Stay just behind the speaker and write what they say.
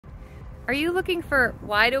Are you looking for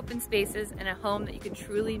wide open spaces and a home that you can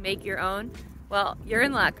truly make your own? Well, you're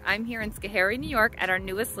in luck. I'm here in Schoharie, New York at our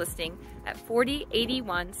newest listing at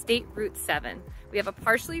 4081 State Route 7. We have a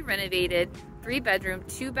partially renovated 3-bedroom,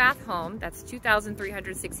 2-bath home that's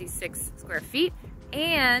 2,366 square feet,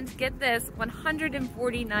 and get this,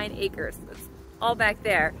 149 acres. That's all back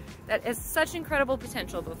there. That has such incredible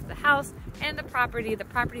potential, both the house and the property. The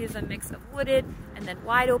property is a mix of wooded and then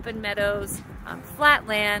wide open meadows, flat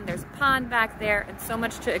land, there's a pond back there, and so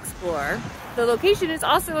much to explore. The location is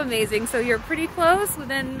also amazing, so you're pretty close,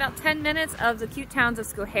 within about 10 minutes of the cute towns of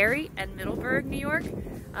Schoharie and Middleburg, New York.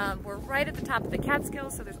 We're right at the top of the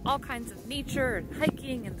Catskills, so there's all kinds of nature and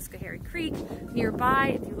hiking and the Schoharie Creek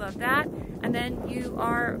nearby, if you love that. And then you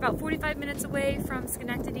are about 45 minutes away from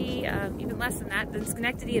Schenectady, even less than that, than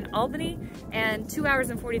Schenectady and Albany, and 2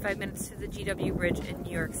 hours and 45 minutes to the GW Bridge in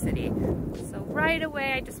New York City. So right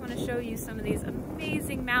away, I just want to show you some of these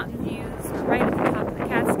amazing mountain views. We're right at the top of the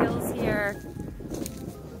Catskills here.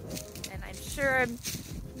 And I'm sure I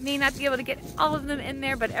may not be able to get all of them in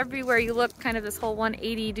there, but everywhere you look, kind of this whole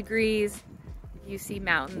 180 degrees, you see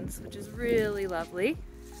mountains, which is really lovely.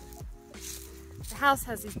 The house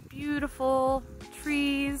has these beautiful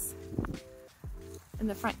trees in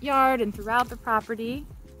the front yard and throughout the property.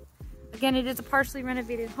 Again, it is a partially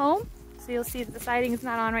renovated home, so you'll see that the siding is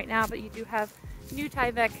not on right now, but you do have new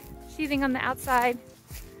Tyvek sheathing on the outside,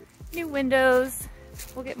 new windows.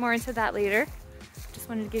 We'll get more into that later. Just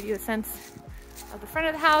wanted to give you a sense of the front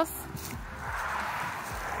of the house.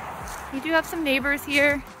 You do have some neighbors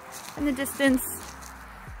here in the distance,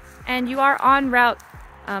 and you are on Route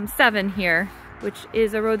 7 here, which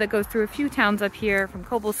is a road that goes through a few towns up here, from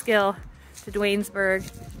Cobleskill to Duanesburg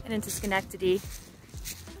and into Schenectady.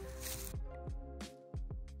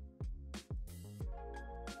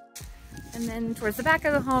 And then towards the back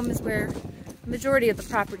of the home is where the majority of the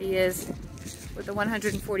property is, with the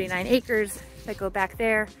 149 acres that go back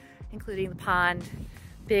there, including the pond,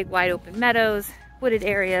 big wide open meadows, wooded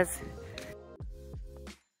areas.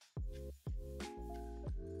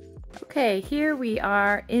 Okay, here we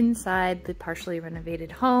are inside the partially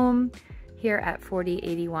renovated home here at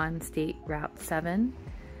 4081 State Route 7.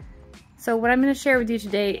 So what I'm going to share with you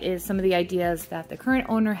today is some of the ideas that the current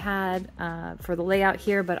owner had for the layout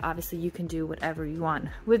here, but obviously you can do whatever you want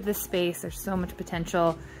with this space. There's so much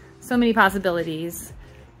potential, so many possibilities.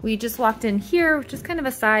 We just walked in here, which is kind of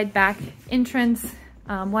a side back entrance.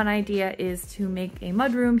 One idea is to make a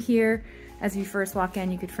mudroom here. As you first walk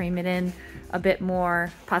in, you could frame it in a bit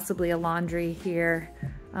more, possibly a laundry here,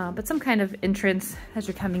 but some kind of entrance as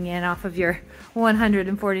you're coming in off of your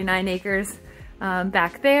 149 acres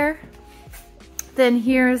back there. Then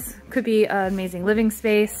here's, could be an amazing living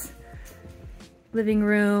space, living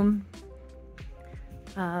room.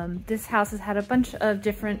 This house has had a bunch of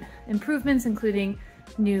different improvements, including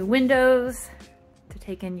new windows to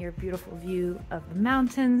take in your beautiful view of the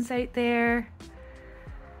mountains right there.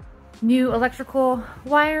 New electrical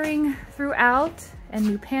wiring throughout and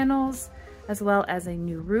new panels, as well as a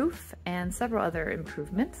new roof and several other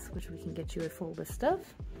improvements, which we can get you a full list of.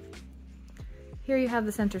 Here you have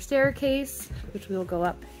the center staircase, which we will go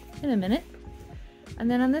up in a minute. And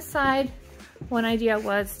then on this side, one idea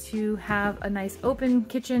was to have a nice open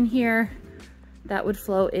kitchen here that would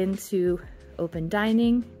flow into open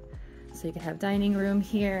dining. So you could have dining room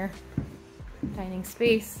here, dining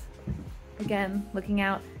space, again, looking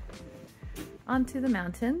out onto the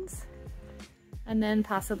mountains, and then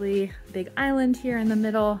possibly a big island here in the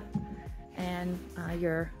middle, and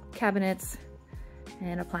your cabinets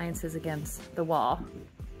and appliances against the wall.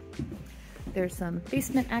 There's some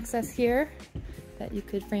basement access here that you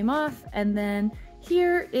could frame off, and then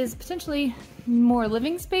here is potentially more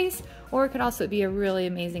living space, or it could also be a really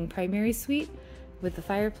amazing primary suite with the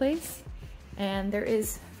fireplace. And there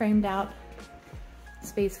is framed out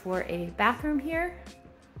space for a bathroom here.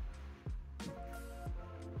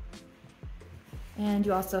 And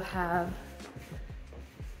you also have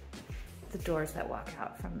the doors that walk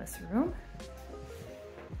out from this room,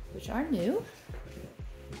 which are new.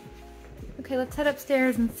 Okay, let's head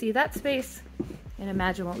upstairs and see that space and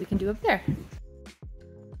imagine what we can do up there.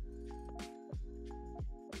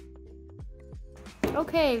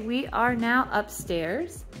 Okay, we are now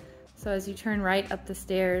upstairs. So as you turn right up the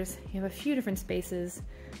stairs, you have a few different spaces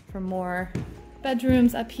for more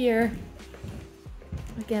bedrooms up here.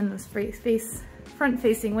 Again, this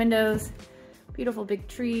front-facing windows, beautiful big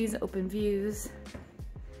trees, open views.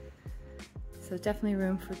 So definitely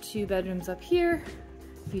room for 2 bedrooms up here.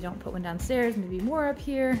 If you don't put one downstairs, maybe more up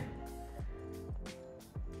here.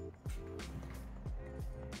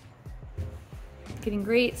 Getting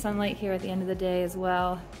great sunlight here at the end of the day as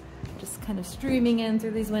well. just kind of streaming in through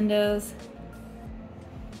these windows.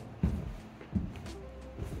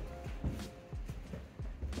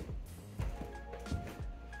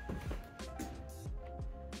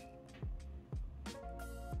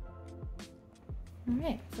 All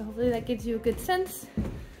right, so hopefully that gives you a good sense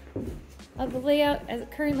of the layout as it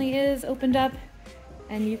currently is opened up,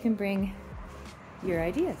 and you can bring your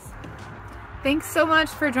ideas. Thanks so much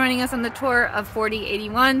for joining us on the tour of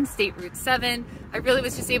 4081 State Route 7. I really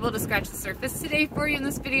was just able to scratch the surface today for you in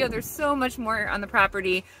this video. There's so much more on the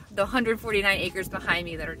property, the 149 acres behind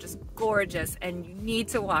me that are just gorgeous, and you need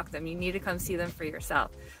to walk them. You need to come see them for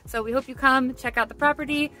yourself. So we hope you come check out the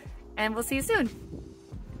property, and we'll see you soon.